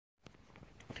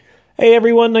Hey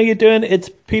everyone, how you doing? It's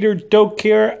Peter Doak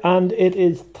here, and it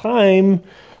is time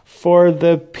for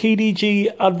the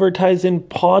PDG Advertising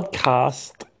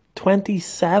Podcast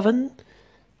 27.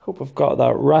 Hope I've got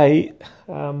that right.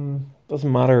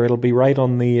 Doesn't matter, it'll be right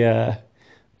on the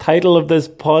title of this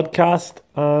podcast.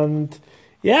 And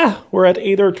yeah, we're at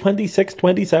either 26,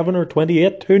 27, or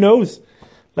 28. Who knows?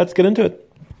 Let's get into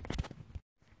it.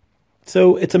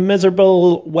 So it's a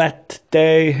miserable, wet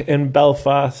day in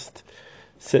Belfast.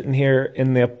 Sitting here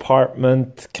in the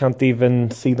apartment, can't even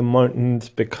see the mountains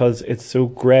because it's so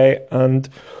grey and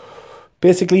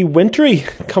basically wintry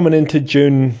coming into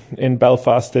June in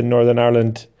Belfast in Northern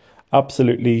Ireland.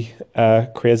 Absolutely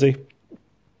crazy.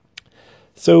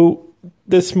 So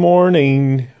this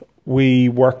morning we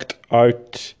worked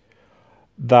out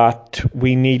that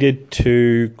we needed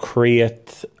to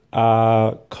create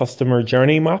a customer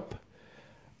journey map.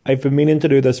 I've been meaning to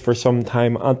do this for some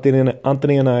time.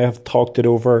 Anthony and I have talked it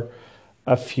over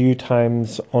a few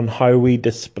times on how we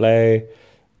display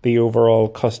the overall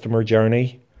customer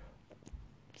journey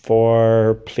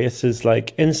for places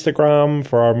like Instagram,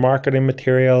 for our marketing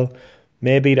material,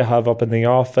 maybe to have up in the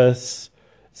office,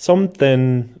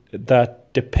 something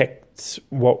that depicts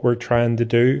what we're trying to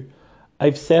do.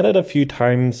 I've said it a few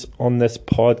times on this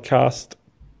podcast,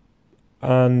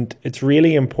 and it's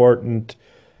really important.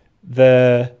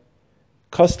 The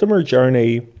customer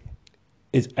journey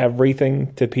is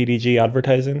everything to PDG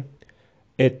advertising.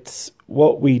 It's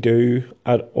what we do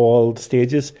at all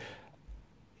stages.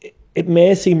 It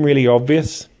may seem really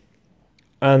obvious,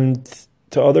 and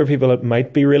to other people it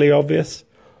might be really obvious,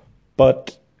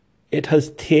 but it has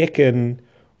taken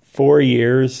 4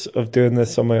 years of doing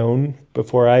this on my own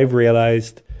before I've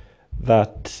realized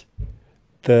that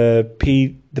the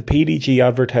PDG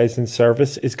advertising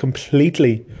service is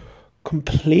completely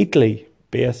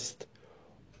based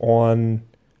on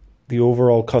the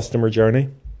overall customer journey.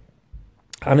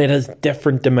 And it has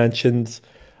different dimensions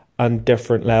and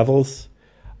different levels.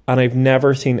 And I've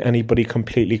never seen anybody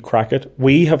completely crack it.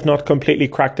 We have not completely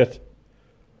cracked it.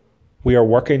 We are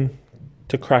working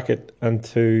to crack it and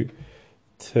to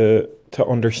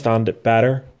understand it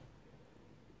better.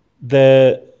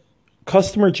 The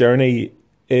customer journey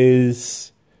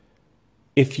is,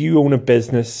 if you own a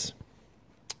business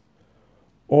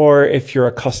or if you're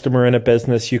a customer in a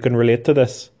business, you can relate to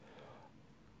this.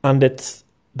 And it's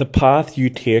the path you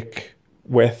take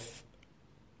with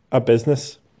a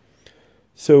business.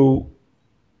 So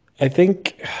I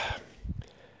think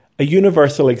a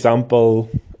universal example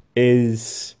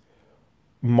is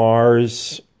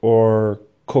Mars or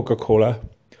Coca-Cola.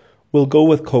 We'll go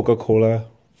with Coca-Cola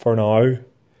for now.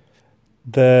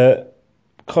 The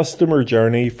customer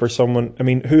journey for someone,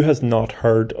 who has not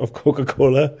heard of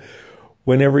Coca-Cola?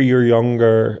 Whenever you're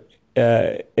younger,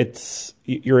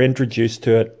 you're introduced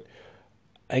to it.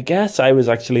 I guess I was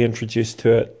actually introduced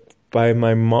to it by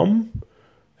my mum,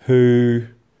 who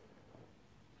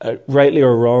rightly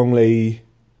or wrongly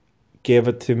gave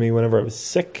it to me whenever I was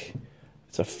sick.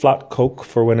 It's a flat Coke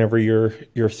for whenever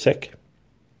you're sick.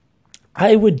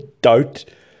 I would doubt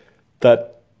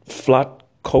that flat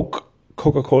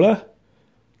Coca-Cola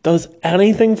does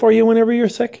anything for you whenever you're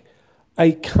sick.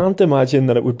 I can't imagine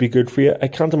that it would be good for you. I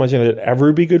can't imagine it'd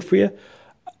ever be good for you.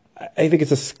 I think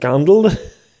it's a scandal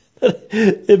that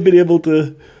they've been able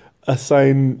to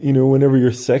assign, whenever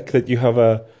you're sick, that you have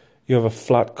a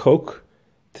flat Coke.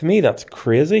 To me, that's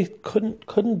crazy.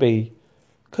 Couldn't be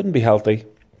healthy.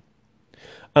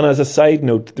 And as a side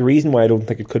note, the reason why I don't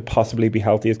think it could possibly be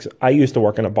healthy is because I used to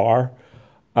work in a bar,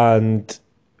 and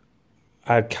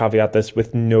I'd caveat this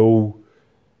with no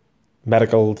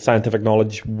medical scientific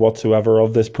knowledge whatsoever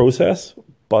of this process,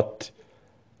 but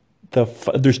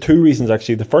there's two reasons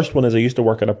actually. The first one is I used to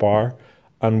work in a bar,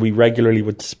 and we regularly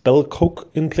would spill Coke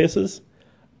in places,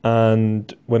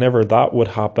 and whenever that would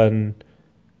happen,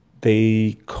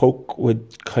 the Coke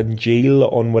would congeal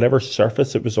on whatever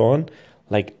surface it was on,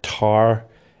 like tar.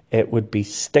 It would be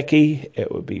sticky.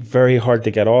 It would be very hard to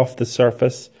get off the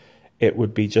surface. It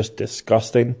would be just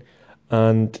disgusting,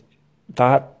 and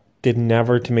that did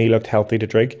never to me looked healthy to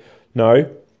drink. Now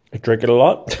I drink it a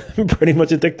lot. I'm pretty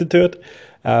much addicted to it.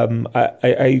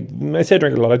 I say I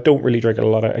drink it a lot. I don't really drink it a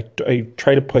lot. I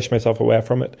try to push myself away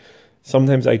from it.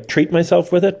 Sometimes I treat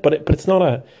myself with it, but it's not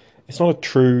a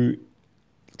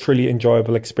truly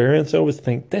enjoyable experience. I always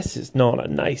think this is not a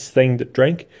nice thing to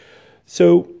drink.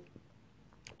 So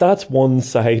that's one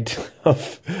side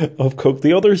of Coke.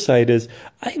 The other side is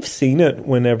I've seen it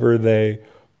whenever they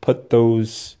put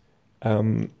those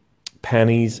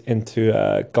pennies into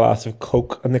a glass of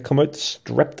Coke and they come out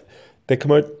stripped. They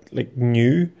come out like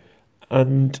new.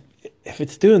 And if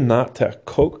it's doing that to a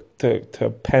Coke, to a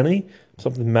penny,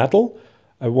 something metal.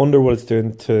 I wonder what it's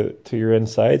doing to your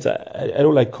insides. I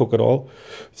don't like Coke at all.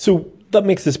 So that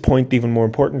makes this point even more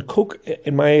important. Coke,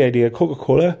 in my idea,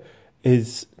 Coca-Cola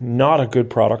is not a good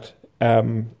product.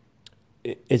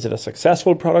 Is it a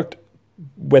successful product?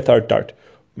 Without doubt.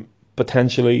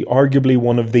 Potentially, arguably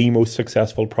one of the most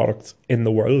successful products in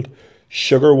the world.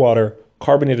 Sugar water,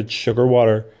 carbonated sugar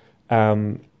water,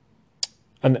 and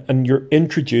you're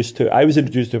introduced to, I was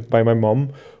introduced to it by my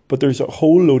mum, but there's a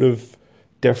whole load of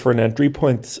different entry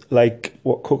points, like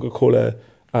what Coca-Cola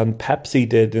and Pepsi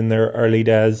did in their early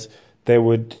days. They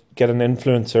would get an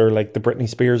influencer like the Britney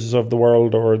Spears of the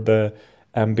world, or the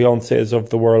Beyonce's of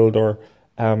the world, or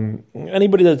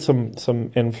anybody that had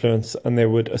some influence, and they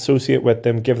would associate with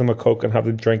them, give them a Coke and have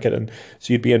them drink it, and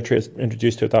so you'd be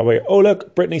introduced to it that way. Oh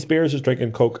look, Britney Spears is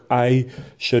drinking Coke, I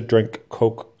should drink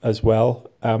Coke as well.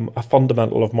 A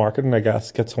fundamental of marketing, I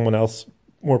guess, get someone else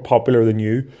more popular than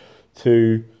you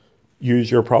to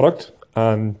use your product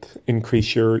and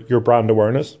increase your brand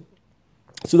awareness.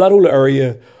 So that whole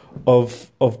area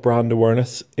of brand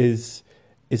awareness is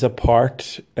a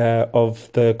part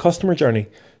of the customer journey.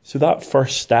 So that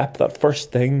first step, that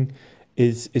first thing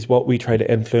is what we try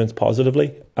to influence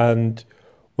positively. And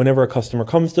whenever a customer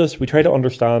comes to us, we try to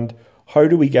understand, how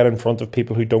do we get in front of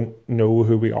people who don't know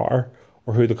who we are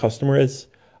or who the customer is?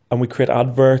 And we create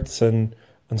adverts and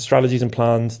strategies and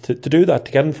plans to do that,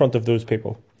 to get in front of those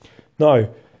people. Now,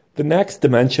 the next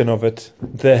dimension of it,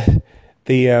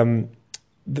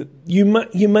 you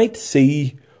might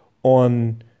see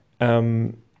on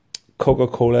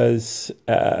Coca-Cola's,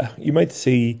 you might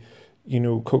see,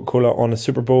 Coca-Cola on a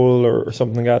Super Bowl or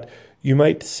something like that. You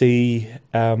might see,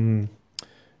 you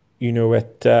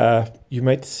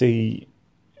might see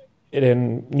it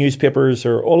in newspapers,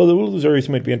 or all of those areas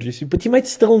you might be interested, but you might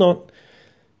still not,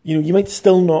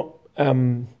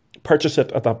 purchase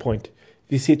it at that point.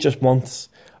 If you see it just once.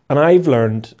 And I've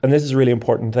learned, and this is a really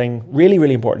important thing, really,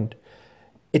 really important,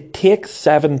 it takes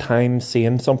 7 times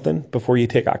seeing something before you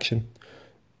take action.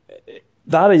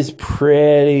 That's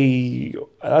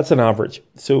an average.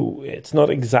 So it's not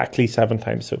exactly 7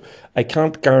 times. So I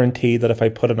can't guarantee that if I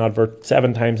put an advert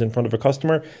 7 times in front of a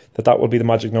customer, that will be the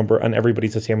magic number and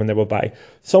everybody's the same and they will buy.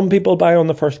 Some people buy on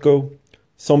the first go.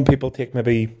 Some people take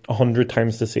maybe 100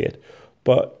 times to see it.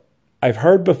 But I've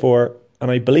heard before, and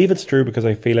I believe it's true because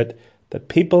I feel it, that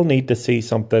people need to see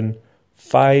something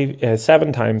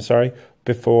 7 times,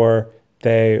 before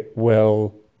they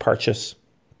will purchase.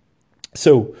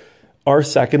 So our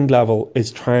second level is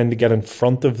trying to get in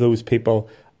front of those people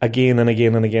again and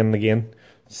again and again and again,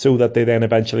 so that they then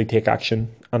eventually take action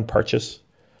and purchase.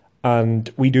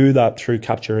 And we do that through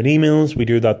capturing emails. We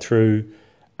do that through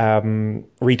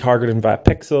retargeting via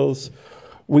pixels.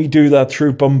 We do that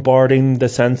through bombarding the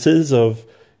senses of,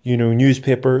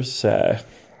 newspapers.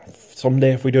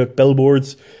 Someday, if we do it,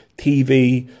 billboards,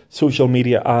 TV, social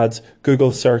media ads,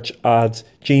 Google search ads,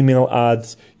 Gmail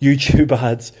ads, YouTube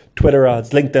ads, Twitter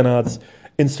ads, LinkedIn ads,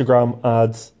 Instagram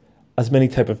ads, as many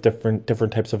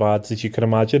different types of ads as you can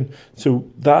imagine. So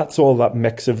that's all that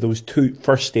mix of those 2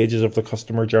 first stages of the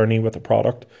customer journey with a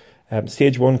product.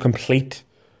 Stage 1, complete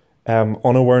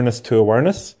unawareness to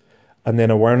awareness, and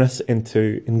then awareness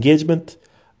into engagement,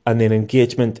 and then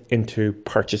engagement into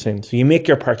purchasing. So you make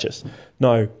your purchase.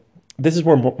 Now, this is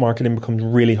where marketing becomes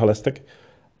really holistic.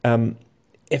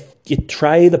 If you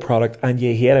try the product and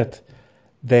you hate it,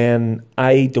 then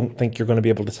I don't think you're going to be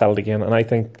able to sell it again. And I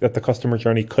think that the customer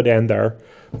journey could end there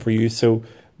for you. So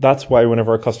that's why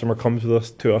whenever a customer comes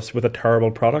to us with a terrible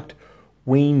product,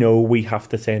 we know we have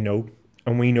to say no.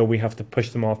 And we know we have to push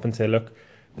them off and say, look,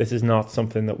 this is not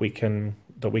something that we can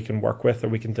work with or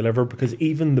we can deliver, because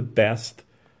even the best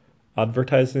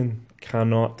advertising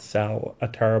cannot sell a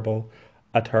terrible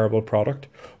product.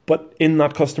 But in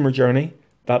that customer journey,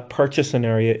 that purchase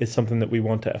scenario is something that we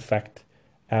want to affect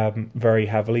very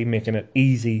heavily, making it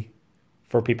easy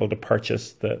for people to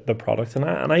purchase the product. And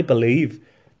I believe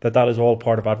that is all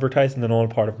part of advertising and all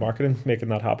part of marketing, making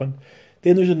that happen.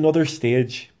 Then there's another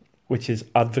stage, which is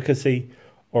advocacy,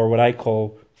 or what I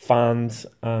call fans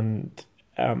and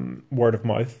word of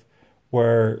mouth,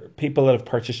 where people that have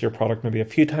purchased your product maybe a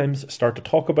few times start to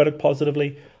talk about it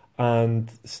positively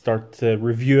and start to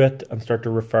review it and start to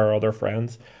refer other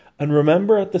friends. And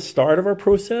remember, at the start of our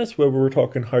process where we were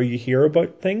talking how you hear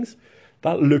about things,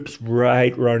 that loops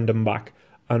right round and back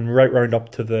and right round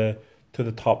up to the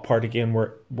top part again,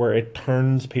 where it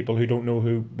turns people who don't know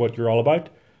what you're all about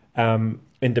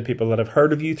into people that have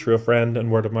heard of you through a friend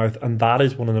and word of mouth. And that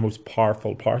is one of the most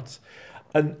powerful parts.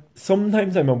 And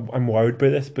sometimes I'm wowed by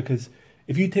this, because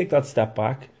if you take that step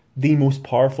back, the most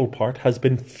powerful part has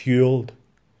been fueled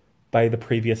by the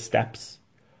previous steps.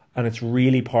 And it's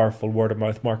really powerful word of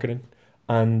mouth marketing.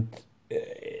 And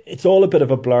it's all a bit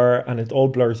of a blur, and it all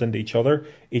blurs into each other,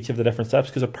 each of the different steps,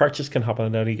 because a purchase can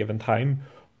happen at any given time,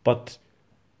 but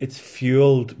it's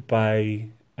fueled by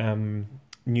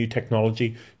new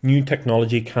technology. New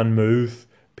technology can move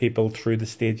people through the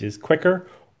stages quicker,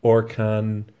 or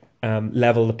can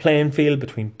level the playing field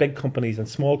between big companies and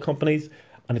small companies.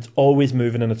 And it's always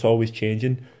moving and it's always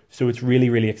changing. So it's really,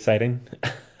 really exciting.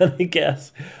 And I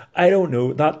guess, I don't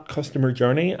know, that customer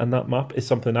journey and that map is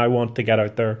something I want to get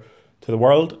out there to the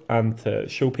world and to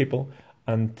show people,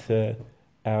 and to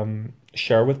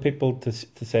share with people, to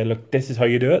say, look, this is how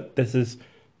you do it. This is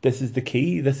the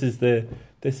key. This is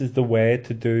the way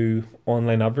to do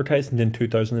online advertising in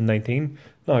 2019.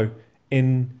 Now,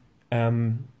 in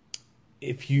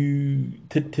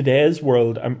today's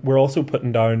world, we're also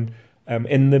putting down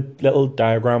in the little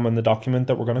diagram and the document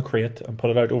that we're going to create and put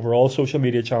it out over all social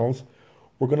media channels.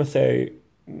 We're going to say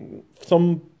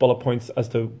some bullet points as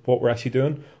to what we're actually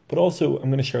doing, but also I'm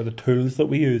going to share the tools that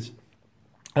we use.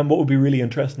 And what would be really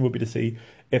interesting would be to see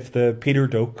if the Peter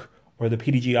Doak or the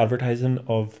PDG advertising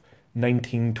of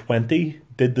 1920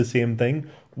 did the same thing.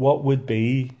 What would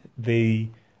be the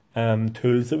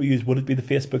tools that we use? Would it be the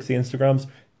Facebooks, the Instagrams?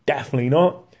 Definitely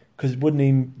not, because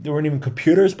there weren't even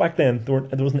computers back then. There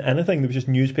wasn't anything. There was just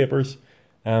newspapers.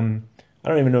 I don't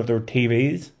even know if there were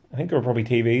TVs. I think there were probably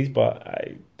TVs, but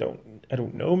I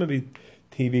don't know. Maybe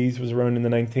TVs was around in the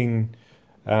 19.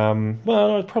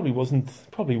 Well, it probably wasn't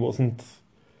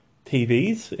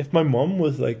TVs. If my mum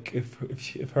was like, if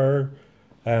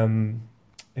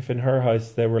in her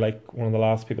house they were like one of the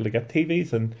last people to get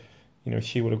TVs, and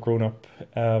she would have grown up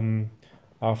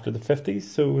after the 50s.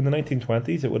 So in the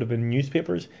 1920s, it would have been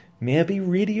newspapers. Maybe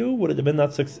radio. Would it have been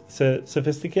that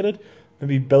sophisticated?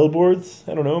 Maybe billboards.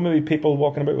 I don't know. Maybe people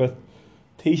walking about with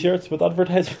T-shirts with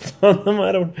advertisements on them.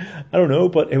 I don't know.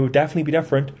 But it would definitely be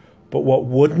different. But what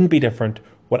wouldn't be different,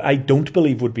 what I don't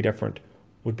believe would be different,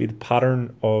 would be the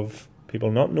pattern of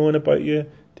people not knowing about you,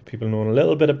 to people knowing a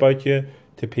little bit about you,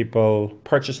 to people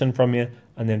purchasing from you,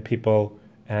 and then people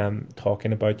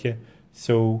talking about you.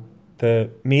 So the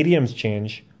mediums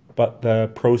change, but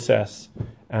the process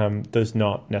does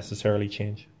not necessarily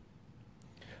change.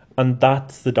 And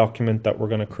that's the document that we're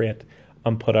going to create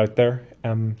and put out there.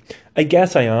 I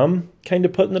guess I am kind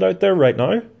of putting it out there right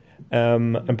now.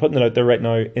 I'm putting it out there right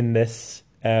now in this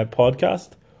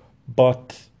podcast,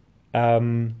 but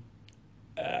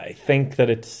I think that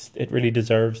it really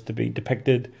deserves to be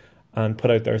depicted and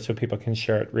put out there so people can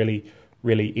share it really,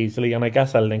 really easily. And I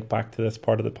guess I'll link back to this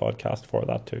part of the podcast for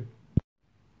that too.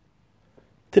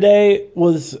 Today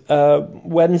was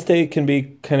Wednesday. Can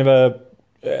be kind of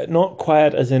a not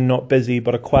quiet as in not busy,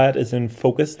 but a quiet as in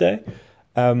focus day,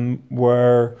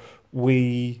 where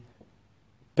we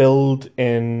build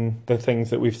in the things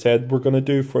that we've said we're going to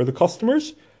do for the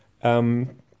customers.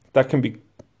 That can be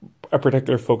a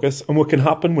particular focus, and what can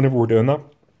happen whenever we're doing that,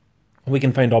 we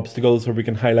can find obstacles, or we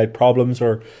can highlight problems,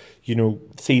 or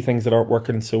see things that aren't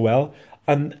working so well.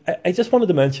 And I just wanted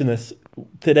to mention this.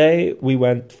 Today we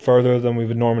went further than we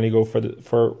would normally go for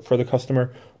the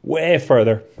customer, way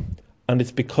further, and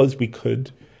it's because we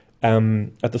could.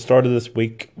 At the start of this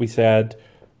week, we said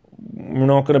we're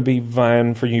not going to be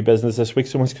vying for new business this week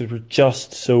so much because we're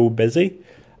just so busy,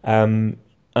 and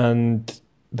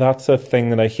that's a thing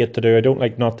that I hate to do. I don't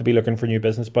like not to be looking for new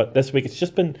business, but this week it's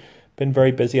just been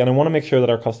very busy, and I want to make sure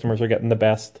that our customers are getting the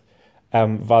best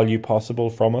value possible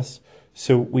from us.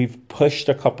 So we've pushed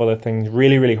a couple of things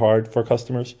really, really hard for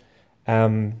customers,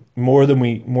 more than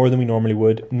we normally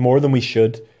would, more than we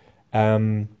should,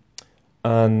 and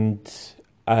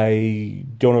I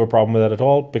don't have a problem with that at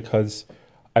all, because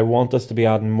I want us to be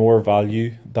adding more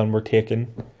value than we're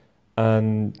taking,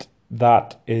 and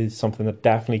that is something that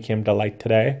definitely came to light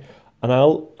today. And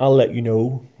I'll let you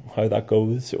know how that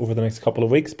goes over the next couple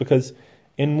of weeks, because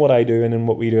in what I do and in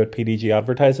what we do at PDG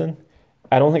Advertising,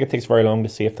 I don't think it takes very long to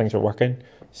see if things are working.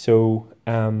 So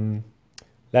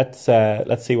let's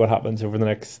see what happens over the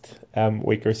next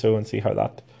week or so, and see how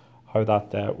that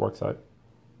works out.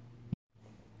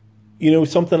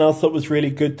 Something else that was really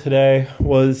good today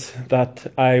was that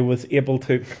I was able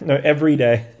to, now every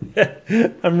day,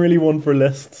 I'm really one for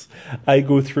lists. I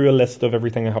go through a list of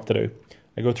everything I have to do.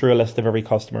 I go through a list of every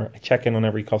customer. I check in on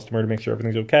every customer to make sure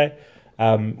everything's okay.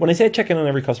 When I say check in on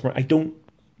every customer, I don't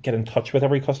get in touch with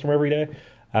every customer every day.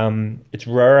 It's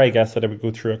rare, I guess, that I would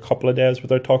go through a couple of days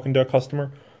without talking to a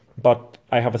customer, but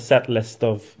I have a set list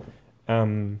of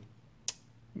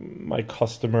my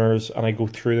customers, and I go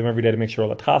through them every day to make sure all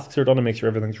the tasks are done and make sure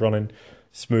everything's running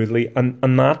smoothly,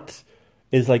 and that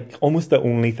is like almost the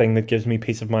only thing that gives me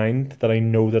peace of mind, that I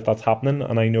know that that's happening,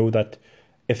 and I know that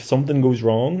if something goes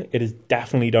wrong, it is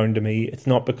definitely down to me. It's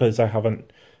not because I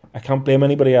can't blame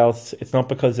anybody else. It's not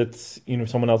because it's,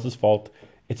 someone else's fault.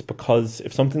 It's because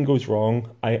if something goes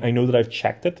wrong, I know that I've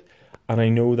checked it, and I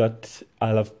know that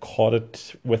I'll have caught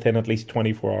it within at least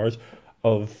 24 hours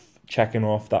of checking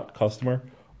off that customer.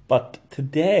 But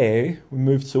today we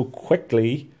moved so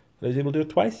quickly that I was able to do it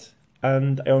twice,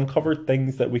 and I uncovered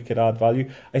things that we could add value.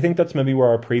 I think that's maybe where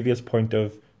our previous point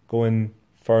of going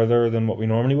further than what we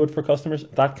normally would for customers,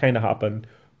 that kind of happened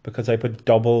because I put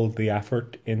double the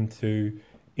effort into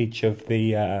each of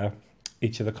the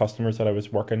customers that I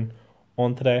was working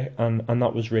on today, and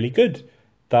that was really good.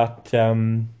 That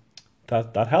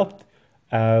that helped.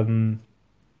 Um,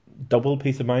 Double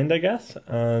peace of mind, I guess,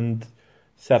 and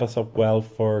set us up well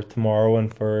for tomorrow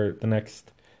and for the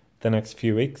next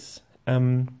few weeks.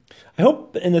 I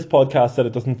hope in this podcast that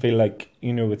it doesn't feel like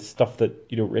it's stuff that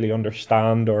you don't really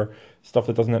understand or stuff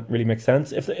that doesn't really make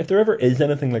sense. If there ever is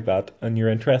anything like that and you're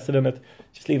interested in it,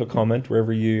 just leave a comment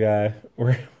wherever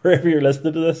wherever you're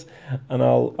listening to this, and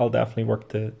I'll definitely work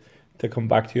to come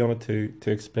back to you on it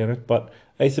to explain it. But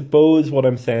I suppose what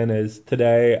I'm saying is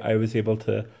today I was able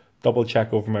to double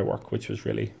check over my work, which was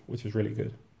really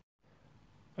good.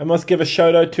 I must give a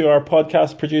shout out to our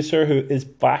podcast producer who is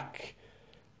back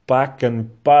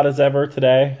and bad as ever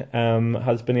today.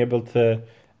 Has been able to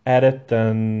edit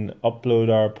and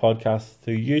upload our podcast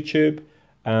to YouTube.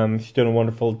 She's doing a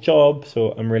wonderful job,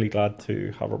 so I'm really glad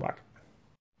to have her back.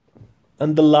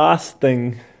 And the last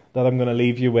thing that I'm going to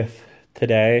leave you with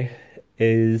today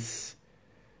is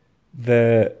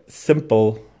the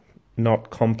simple, not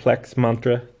complex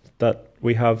mantra that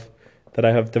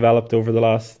I have developed over the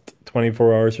last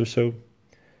 24 hours or so.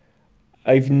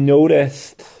 I've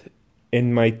noticed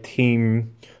in my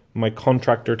team, my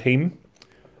contractor team,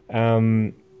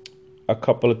 a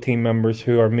couple of team members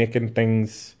who are making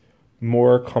things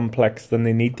more complex than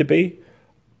they need to be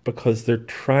because they're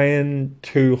trying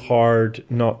too hard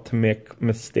not to make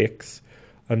mistakes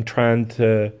and trying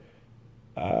to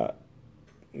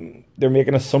they're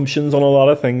making assumptions on a lot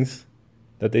of things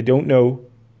that they don't know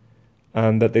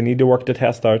and that they need to work to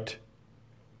test out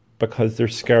because they're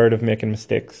scared of making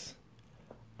mistakes.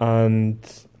 And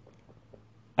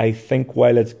I think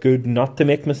while it's good not to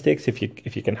make mistakes, if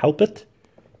you can help it,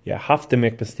 you have to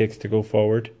make mistakes to go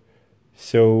forward.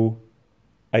 So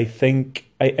I think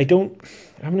I haven't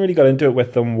really got into it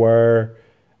with them where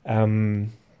I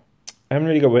haven't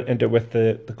really got into it with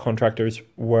the contractors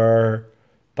where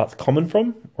that's coming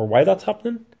from or why that's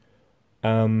happening.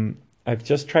 I've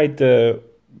just tried to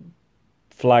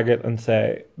flag it and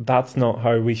say that's not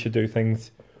how we should do things.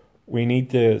 We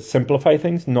need to simplify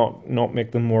things, not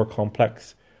make them more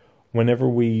complex. Whenever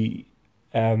we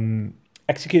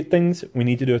execute things, we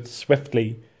need to do it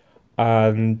swiftly,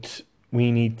 and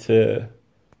we need to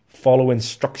follow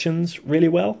instructions really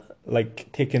well,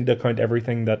 like take into account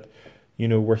everything that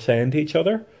we're saying to each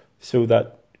other, so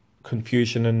that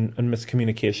confusion and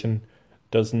miscommunication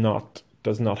does not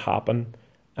happen.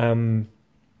 And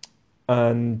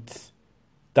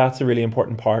that's a really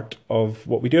important part of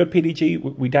what we do at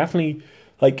PDG. We definitely,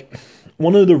 like,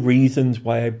 one of the reasons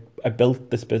why I built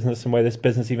this business and why this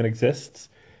business even exists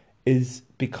is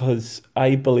because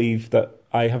I believe that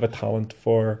I have a talent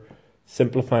for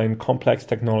simplifying complex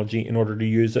technology in order to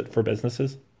use it for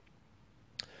businesses.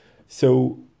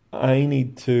 So I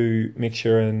need to make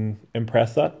sure and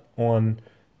impress that on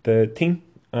the team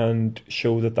and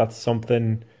show that that's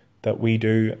something that we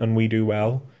do and we do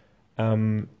well.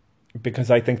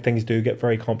 Because I think things do get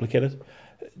very complicated.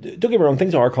 Don't get me wrong,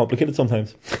 things are complicated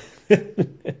sometimes.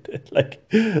 like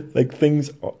things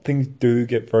do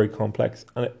get very complex,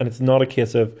 and it's not a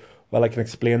case of, well, I can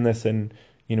explain this in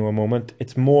a moment.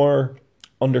 It's more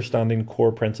understanding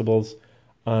core principles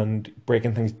and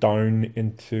breaking things down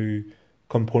into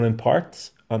component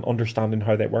parts and understanding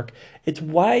how they work. It's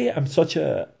why I'm such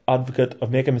a advocate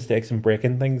of making mistakes and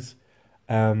breaking things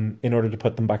in order to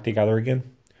put them back together again.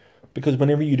 Because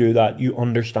whenever you do that, you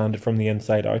understand it from the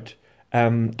inside out.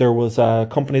 There was a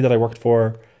company that I worked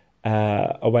for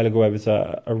a while ago. I was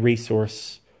a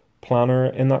resource planner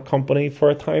in that company for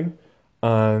a time,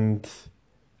 and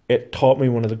it taught me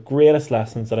one of the greatest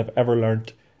lessons that I've ever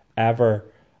learned, ever.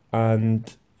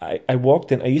 And I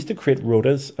walked in, I used to create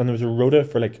rotas, and there was a rota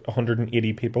for like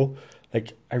 180 people.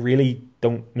 Like, I really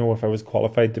don't know if I was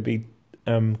qualified to be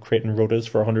creating rotas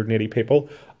for 180 people.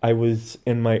 I was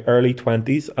in my early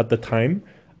 20s at the time,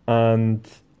 and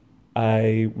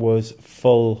I was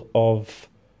full of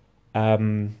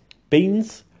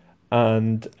beans.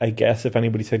 And I guess if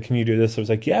anybody said, "Can you do this?" I was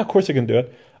like, "Yeah, of course I can do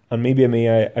it." And maybe me,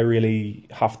 I really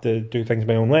have to do things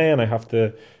my own way, and I have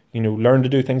to, learn to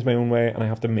do things my own way, and I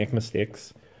have to make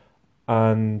mistakes.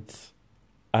 And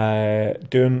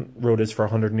doing rotas for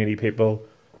 180 people,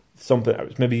 something I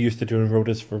was maybe used to doing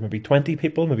rotas for maybe 20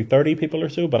 people, maybe 30 people or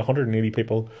so, but 180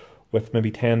 people with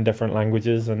maybe 10 different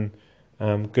languages, and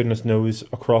goodness knows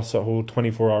across a whole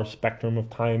 24-hour spectrum of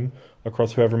time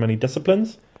across however many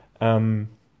disciplines. Um,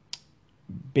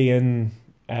 Being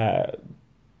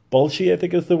bullshit, I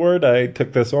think is the word. I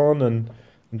took this on and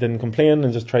didn't complain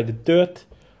and just tried to do it.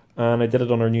 And I did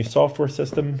it on our new software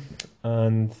system.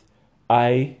 And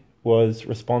I was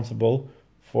responsible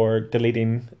for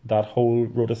deleting that whole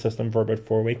rota system for about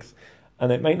 4 weeks.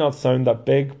 And it might not sound that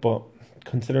big, but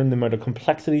considering the amount of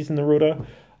complexities in the rota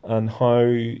and how,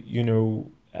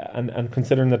 and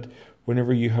considering that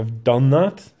whenever you have done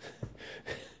that,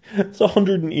 it's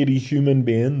 180 human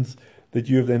beings that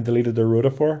you have then deleted their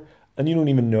rota for, and you don't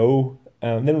even know. They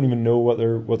don't even know what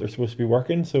they're supposed to be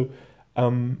working. So,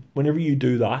 whenever you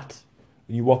do that,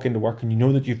 when you walk into work and you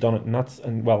know that you've done it,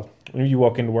 whenever you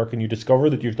walk into work and you discover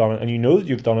that you've done it and you know that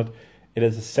you've done it, it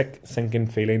is a sick, sinking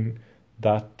feeling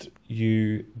that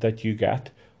you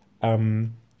get.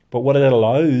 But what it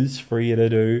allows for you to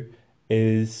do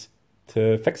is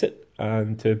to fix it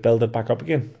and to build it back up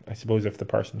again. I suppose if the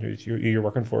person who's you're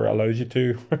working for allows you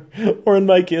to, or in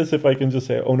my case, if I can just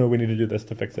say, oh no, we need to do this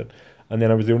to fix it. And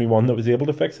then I was the only one that was able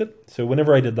to fix it. So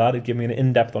whenever I did that, it gave me an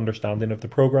in-depth understanding of the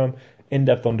program,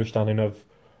 in-depth understanding of,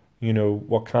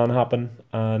 what can happen,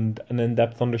 and an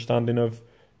in-depth understanding of,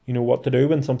 what to do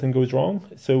when something goes wrong.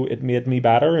 So it made me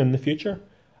better in the future.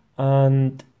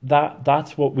 And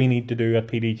that's what we need to do at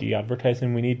PDG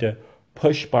Advertising. We need to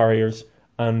push barriers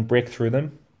and break through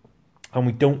them. And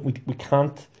we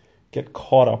can't get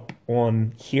caught up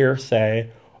on hearsay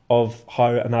of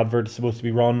how an advert is supposed to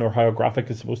be run or how a graphic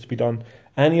is supposed to be done.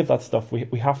 Any of that stuff,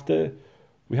 we have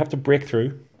to break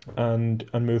through and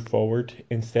move forward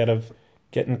instead of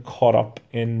getting caught up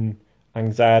in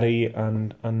anxiety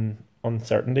and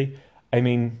uncertainty. I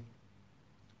mean,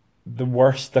 the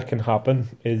worst that can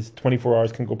happen is 24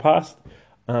 hours can go past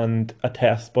and a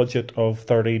test budget of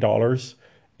 $30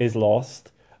 is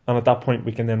lost. And at that point,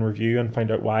 we can then review and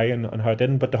find out why and how it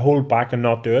didn't. But to hold back and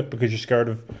not do it because you're scared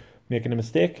of making a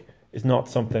mistake is not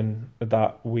something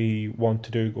that we want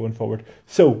to do going forward.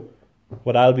 So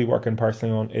what I'll be working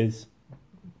personally on is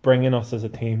bringing us as a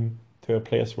team to a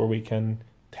place where we can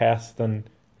test and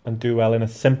do well in a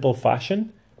simple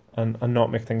fashion and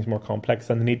not make things more complex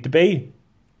than they need to be.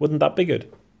 Wouldn't that be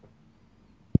good?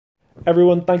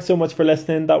 Everyone, thanks so much for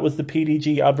listening. That was the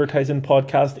PDG Advertising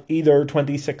Podcast, either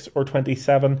 26 or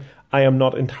 27. I am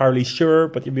not entirely sure,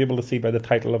 but you'll be able to see by the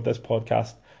title of this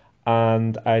podcast.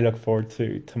 And I look forward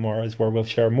to tomorrow's, where we'll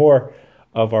share more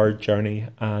of our journey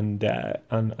and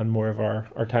more of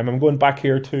our time. I'm going back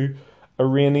here to a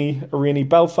rainy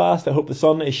Belfast. I hope the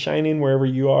sun is shining wherever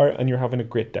you are and you're having a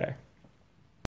great day.